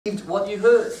what you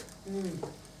heard.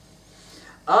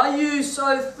 Are you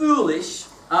so foolish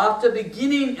after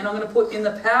beginning, and I'm going to put in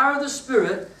the power of the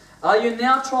Spirit, are you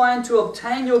now trying to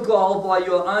obtain your goal by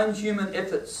your own human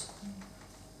efforts?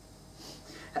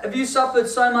 Have you suffered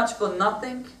so much for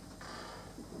nothing?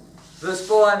 Verse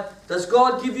 5, does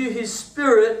God give you His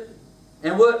Spirit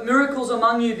and work miracles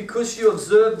among you because you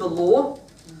observe the law,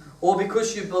 or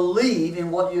because you believe in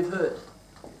what you've heard?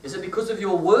 Is it because of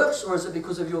your works, or is it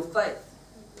because of your faith?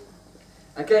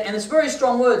 Okay, and it's very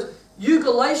strong words. You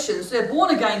Galatians, they're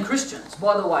born-again Christians,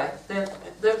 by the way.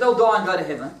 They'll die and go to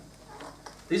heaven.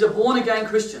 These are born-again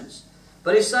Christians.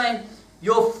 But he's saying,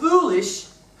 you're foolish.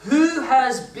 Who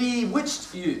has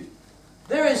bewitched you?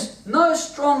 There is no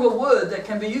stronger word that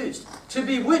can be used. To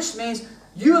bewitched means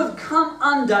you have come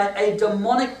under a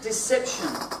demonic deception.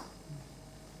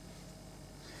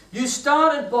 You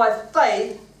started by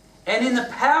faith and in the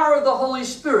power of the Holy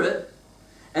Spirit.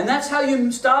 And that's how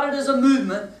you started as a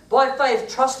movement, by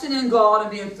faith, trusting in God and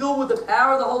being filled with the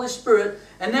power of the Holy Spirit.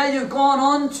 And now you've gone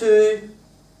on to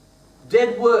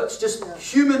dead works, just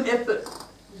human effort.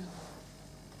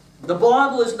 The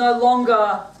Bible is no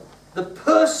longer the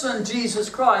person Jesus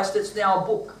Christ, it's now a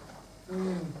book.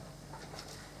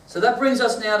 So that brings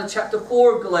us now to chapter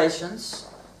 4 of Galatians.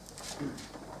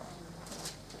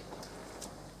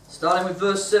 Starting with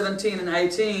verse 17 and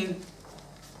 18.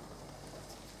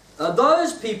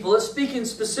 Those people, it's speaking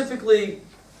specifically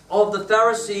of the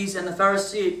Pharisees and the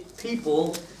Pharisee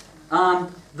people,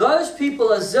 those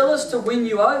people are zealous to win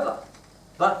you over,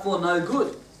 but for no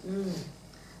good.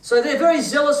 So they're very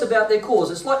zealous about their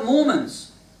cause. It's like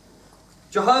Mormons,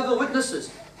 Jehovah's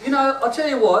Witnesses. You know, I'll tell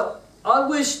you what, I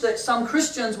wish that some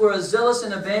Christians were as zealous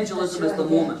in evangelism as the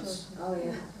Mormons. Oh,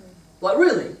 yeah. Like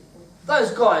really, those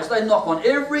guys, they knock on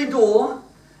every door.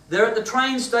 They're at the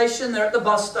train station, they're at the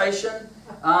bus station.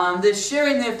 They're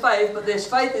sharing their faith, but their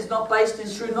faith is not based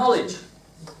in true knowledge.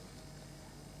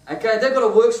 Okay, they've got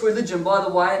a works religion, by the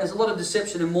way, and there's a lot of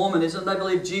deception in Mormonism. They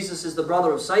believe Jesus is the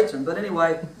brother of Satan, but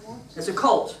anyway, it's a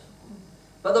cult.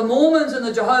 But the Mormons and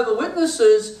the Jehovah's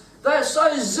Witnesses, they are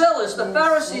so zealous. The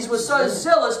Pharisees were so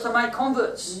zealous to make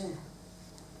converts.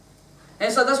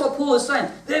 And so that's what Paul is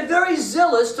saying. They're very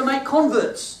zealous to make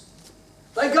converts.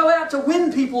 They go out to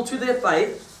win people to their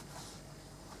faith,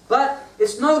 but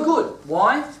it's no good.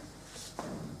 Why?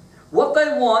 What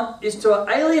they want is to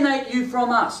alienate you from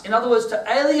us. In other words, to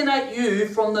alienate you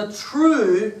from the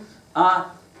true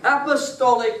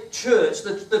apostolic church,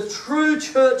 the true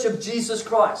church of Jesus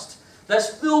Christ, that's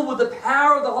filled with the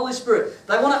power of the Holy Spirit.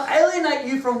 They want to alienate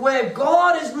you from where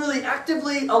God is really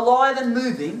actively alive and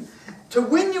moving, to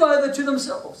win you over to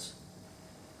themselves.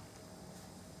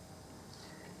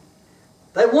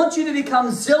 They want you to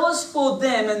become zealous for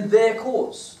them and their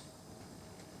cause.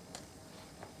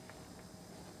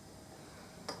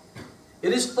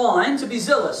 It is fine to be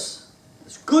zealous.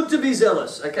 It's good to be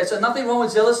zealous. Okay, so nothing wrong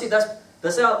with jealousy. That's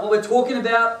what we're talking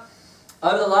about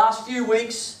over the last few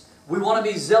weeks. We want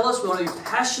to be zealous. We want to be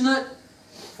passionate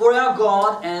for our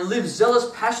God and live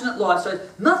zealous, passionate lives. So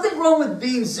nothing wrong with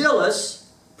being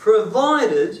zealous,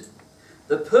 provided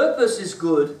the purpose is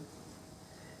good,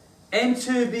 and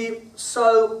to be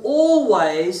so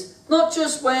always, not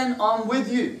just when I'm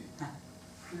with you.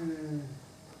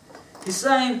 He's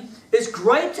saying, it's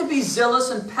great to be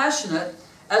zealous and passionate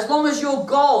as long as your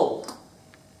goal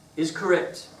is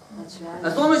correct. That's right.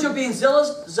 As long as you're being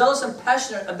zealous and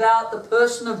passionate about the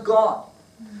person of God,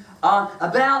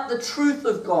 about the truth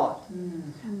of God,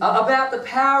 about the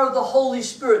power of the Holy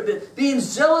Spirit, being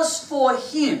zealous for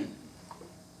Him.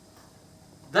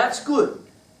 That's good.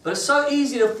 But it's so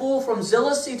easy to fall from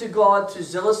zealousy to God to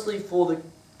zealously for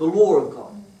the law of God.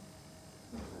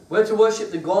 We're to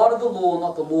worship the God of the law,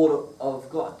 not the Lord of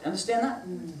God. Understand that?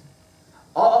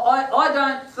 I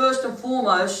don't first and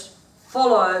foremost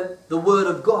follow the Word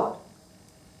of God.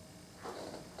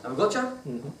 Have I got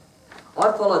you?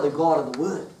 I follow the God of the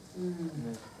Word.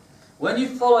 When you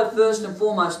follow first and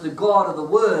foremost the God of the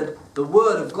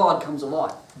Word of God comes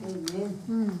alive.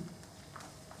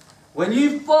 When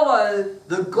you follow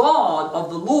the God of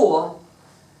the law,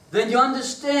 then you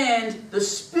understand the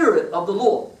spirit of the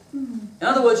law. In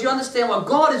other words, you understand what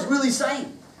God is really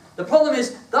saying. The problem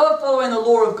is, they were following the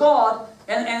law of God,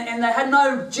 and they had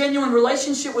no genuine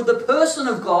relationship with the person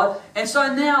of God, and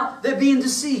so now they're being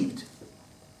deceived.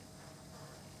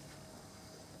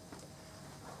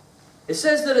 It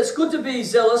says that it's good to be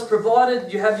zealous,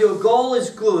 provided you have your goal is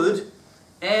good,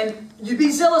 and you be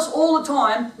zealous all the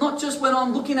time, not just when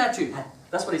I'm looking at you.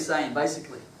 That's what he's saying,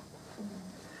 basically.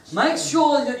 Make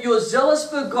sure that you're zealous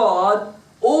for God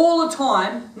all the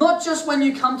time, not just when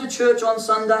you come to church on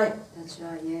Sunday. That's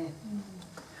right, yeah.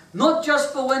 Not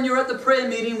just for when you're at the prayer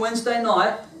meeting Wednesday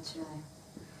night. That's right.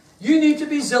 You need to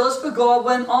be zealous for God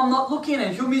when I'm not looking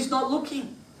and Humi's not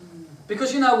looking.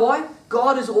 Because you know why?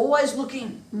 God is always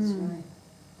looking. That's right.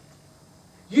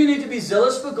 You need to be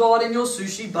zealous for God in your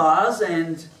sushi bars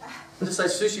and... I just say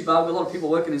sushi bar, we've got a lot of people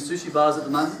working in sushi bars at the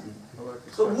moment.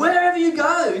 But wherever you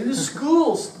go, in the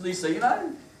schools, Lisa, you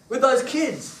know, with those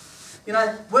kids, you know,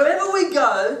 wherever we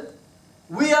go,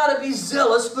 we are to be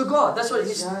zealous for God. That's what it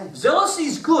is. Right. Zealousy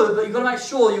is good, but you've got to make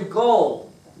sure your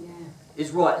goal Yeah.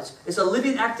 is right. It's a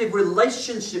living, active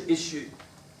relationship issue.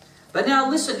 But now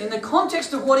listen, in the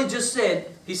context of what he just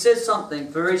said, he says something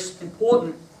very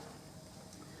important.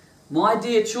 My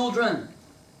dear children,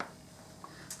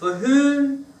 for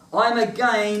whom I am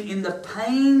again in the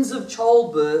pains of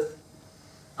childbirth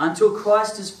until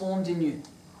Christ is formed in you.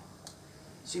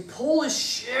 See, Paul is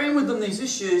sharing with them these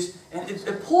issues, and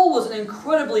Paul was an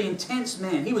incredibly intense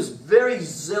man. He was very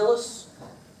zealous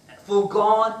for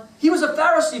God. He was a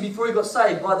Pharisee before he got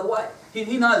saved, by the way.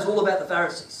 He knows all about the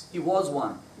Pharisees. He was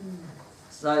one.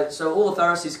 So all the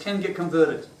Pharisees can get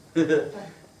converted. But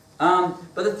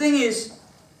the thing is,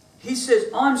 he says,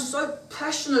 I'm so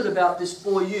passionate about this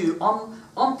for you.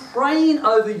 I'm praying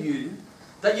over you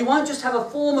that you won't just have a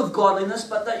form of godliness,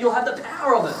 but that you'll have the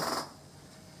power of it.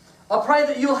 I pray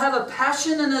that you'll have a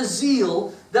passion and a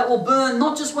zeal that will burn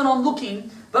not just when I'm looking,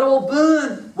 but it will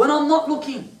burn when I'm not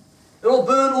looking. It will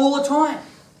burn all the time.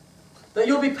 That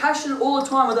you'll be passionate all the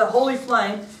time with that holy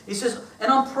flame. He says,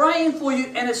 and I'm praying for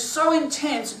you, and it's so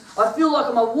intense, I feel like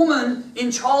I'm a woman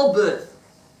in childbirth.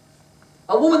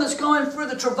 A woman that's going through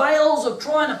the travails of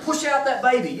trying to push out that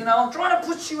baby. You know, I'm trying to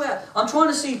push you out. I'm trying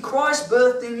to see Christ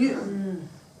birthed in you.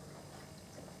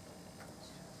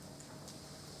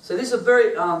 So these are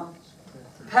very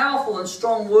powerful and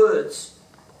strong words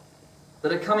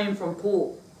that are coming from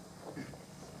Paul.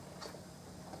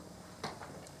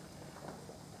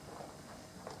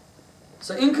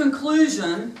 So in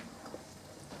conclusion,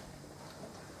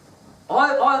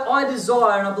 I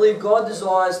desire, and I believe God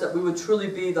desires, that we would truly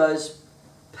be those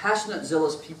passionate,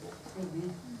 zealous people.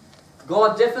 Amen.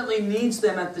 God definitely needs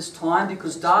them at this time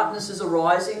because darkness is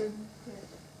arising.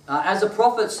 As a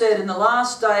prophet said, in the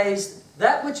last days,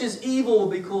 that which is evil will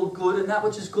be called good, and that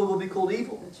which is good will be called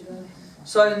evil. That's right.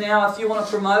 So now if you want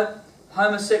to promote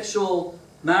homosexual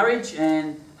marriage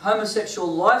and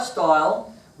homosexual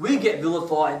lifestyle, we get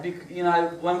vilified, you know,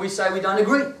 when we say we don't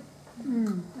agree.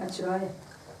 That's right.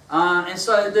 And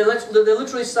so they're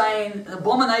literally saying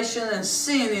abomination and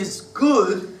sin is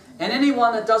good, and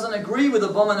anyone that doesn't agree with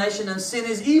abomination and sin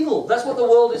is evil. That's what the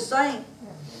world is saying.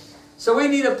 So we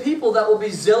need a people that will be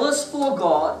zealous for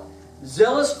God,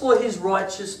 zealous for His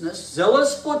righteousness,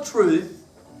 zealous for truth.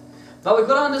 But we've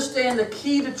got to understand the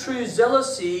key to true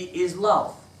zealousy is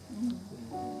love.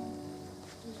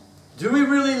 Do we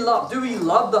really love? Do we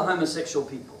love the homosexual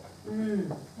people?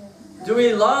 Do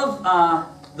we love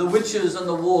the witches and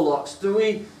the warlocks? Do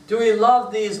we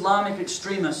love the Islamic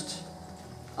extremists?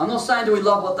 I'm not saying do we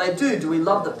love what they do. Do we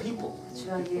love the people? That's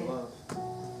right, yeah.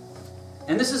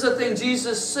 And this is the thing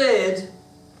Jesus said,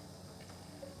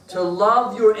 to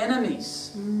love your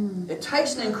enemies. It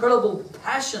takes an incredible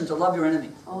passion to love your enemy.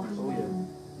 Oh, yeah.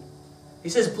 He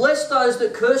says, bless those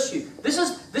that curse you. This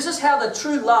is how the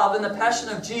true love and the passion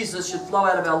of Jesus should flow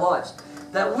out of our lives.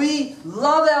 That we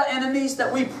love our enemies,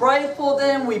 that we pray for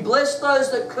them, we bless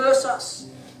those that curse us.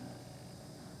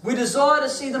 We desire to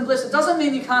see them blessed. It doesn't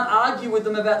mean you can't argue with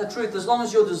them about the truth, as long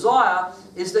as your desire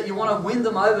is that you want to win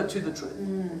them over to the truth.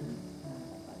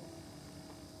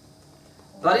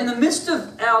 But in the midst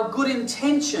of our good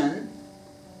intention,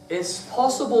 it's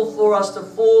possible for us to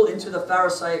fall into the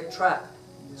Pharisaic trap.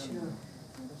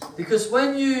 Because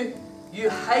when you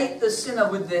hate the sinner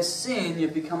with their sin, you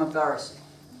become a Pharisee.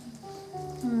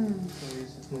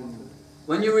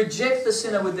 When you reject the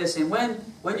sinner with their sin,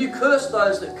 when you curse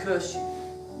those that curse you,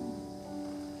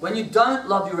 when you don't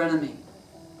love your enemy,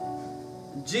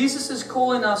 Jesus is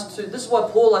calling us to, this is why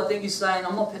Paul, I think, is saying,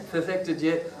 I'm not perfected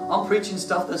yet. I'm preaching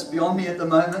stuff that's beyond me at the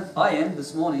moment. I am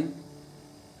this morning.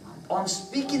 I'm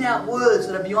speaking out words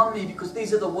that are beyond me because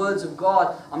these are the words of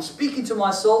God. I'm speaking to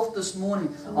myself this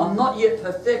morning. I'm not yet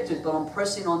perfected, but I'm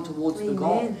pressing on towards the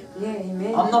goal. Yeah,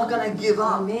 amen. I'm not going to give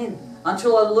up Amen.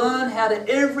 until I learn how to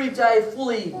every day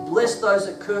fully bless those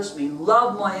that curse me,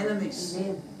 love my enemies.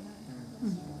 Amen.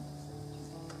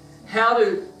 How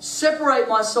to separate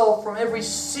myself from every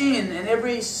sin and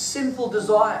every sinful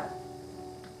desire.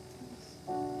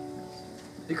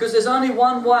 Because there's only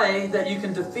one way that you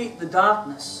can defeat the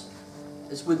darkness.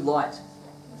 It's with light.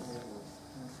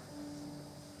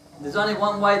 There's only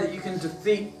one way that you can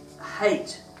defeat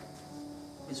hate.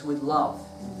 It's with love.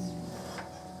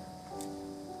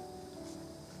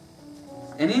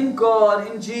 And in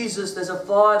God, in Jesus, there's a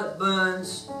fire that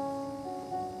burns.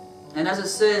 And as it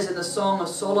says in the Song of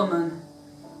Solomon,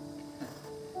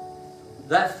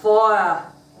 that fire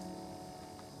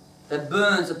that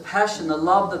burns, the passion, the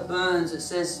love that burns, it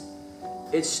says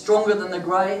it's stronger than the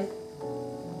grave,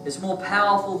 it's more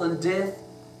powerful than death,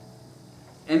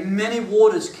 and many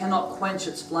waters cannot quench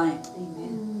its flame.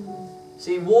 Amen.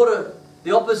 See, water,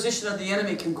 the opposition of the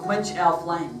enemy can quench our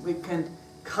flame. We can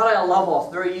cut our love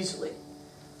off very easily.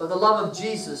 But the love of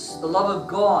Jesus, the love of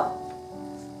God,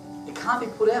 it can't be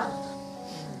put out.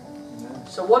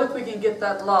 So what if we can get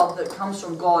that love that comes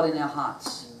from God in our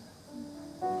hearts?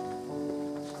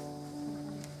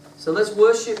 So let's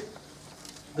worship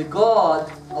the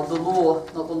God of the law,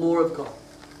 not the law of God.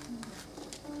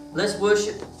 Let's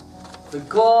worship the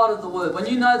God of the Word. When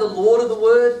you know the Lord of the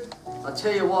Word, I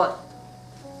tell you what,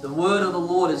 the Word of the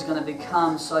Lord is going to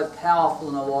become so powerful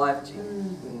and alive to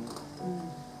you.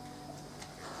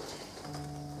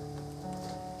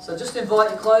 So just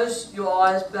invite you, close your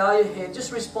eyes, bow your head,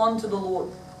 just respond to the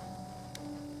Lord.